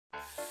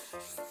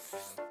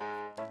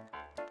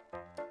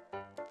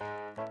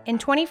In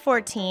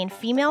 2014,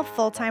 female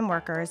full-time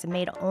workers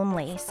made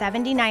only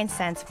 79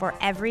 cents for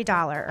every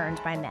dollar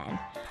earned by men,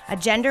 a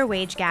gender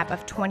wage gap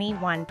of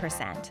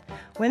 21%.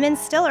 Women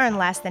still earn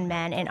less than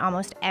men in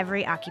almost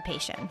every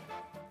occupation.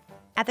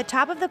 At the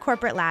top of the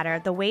corporate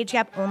ladder, the wage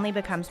gap only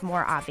becomes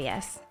more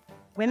obvious.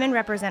 Women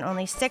represent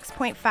only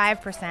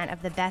 6.5%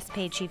 of the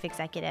best-paid chief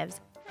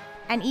executives,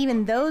 and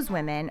even those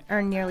women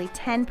earn nearly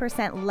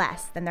 10%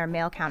 less than their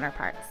male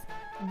counterparts.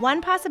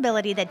 One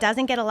possibility that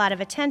doesn't get a lot of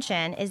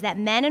attention is that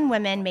men and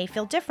women may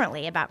feel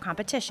differently about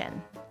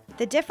competition.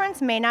 The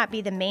difference may not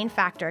be the main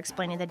factor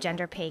explaining the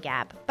gender pay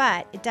gap,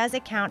 but it does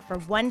account for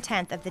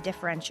 1/10 of the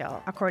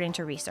differential, according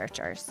to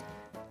researchers.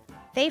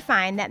 They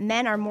find that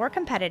men are more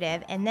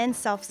competitive and then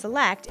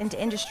self-select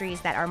into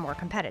industries that are more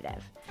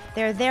competitive.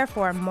 They're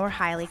therefore more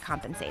highly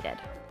compensated.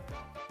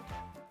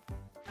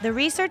 The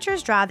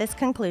researchers draw this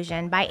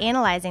conclusion by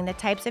analyzing the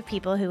types of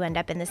people who end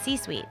up in the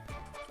C-suite,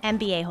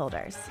 MBA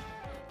holders.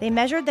 They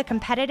measured the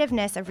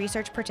competitiveness of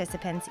research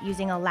participants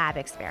using a lab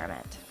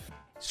experiment.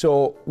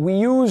 So we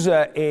use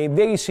a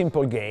very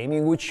simple game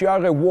in which you are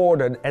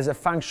rewarded as a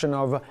function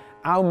of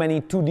how many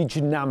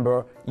two-digit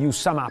number you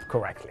sum up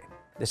correctly.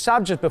 The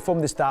subjects perform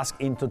this task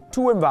into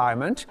two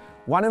environments.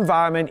 One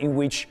environment in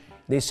which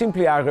they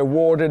simply are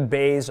rewarded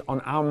based on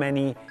how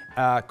many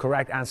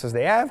correct answers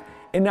they have,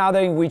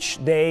 another in which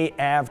they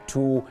have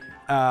to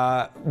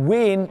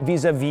win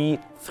vis-a-vis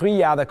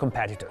 3 other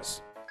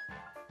competitors.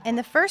 In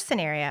the first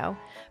scenario,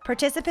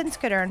 participants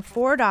could earn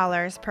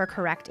 $4 per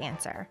correct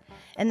answer.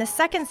 In the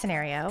second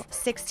scenario,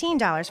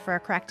 $16 for a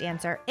correct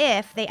answer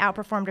if they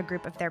outperformed a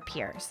group of their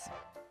peers.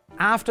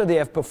 After they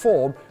have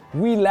performed,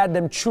 we let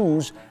them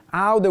choose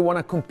how they want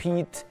to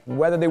compete,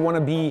 whether they want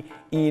to be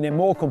in a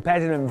more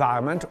competitive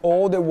environment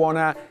or they want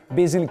to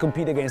basically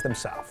compete against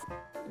themselves.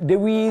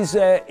 There is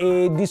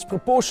a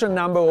disproportionate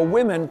number of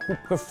women who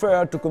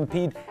prefer to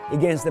compete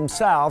against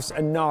themselves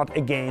and not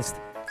against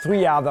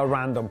 3 other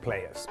random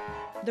players.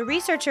 The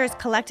researchers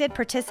collected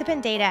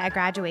participant data at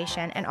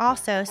graduation and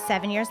also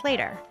 7 years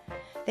later.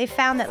 They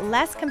found that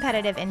less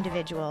competitive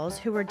individuals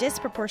who were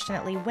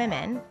disproportionately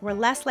women were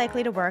less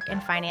likely to work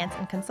in finance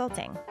and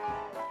consulting.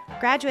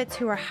 Graduates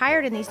who were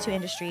hired in these two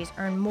industries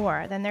earned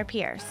more than their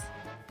peers.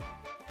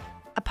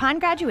 Upon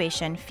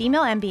graduation,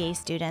 female MBA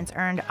students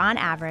earned, on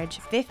average,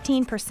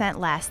 15%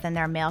 less than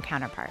their male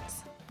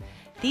counterparts.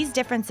 These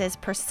differences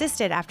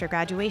persisted after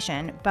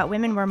graduation, but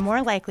women were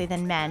more likely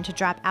than men to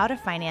drop out of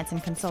finance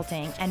and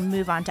consulting and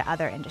move on to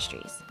other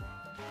industries.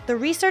 The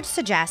research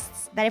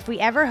suggests that if we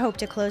ever hope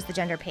to close the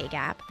gender pay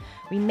gap,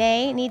 we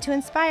may need to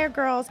inspire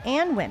girls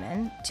and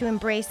women to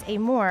embrace a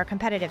more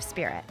competitive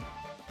spirit.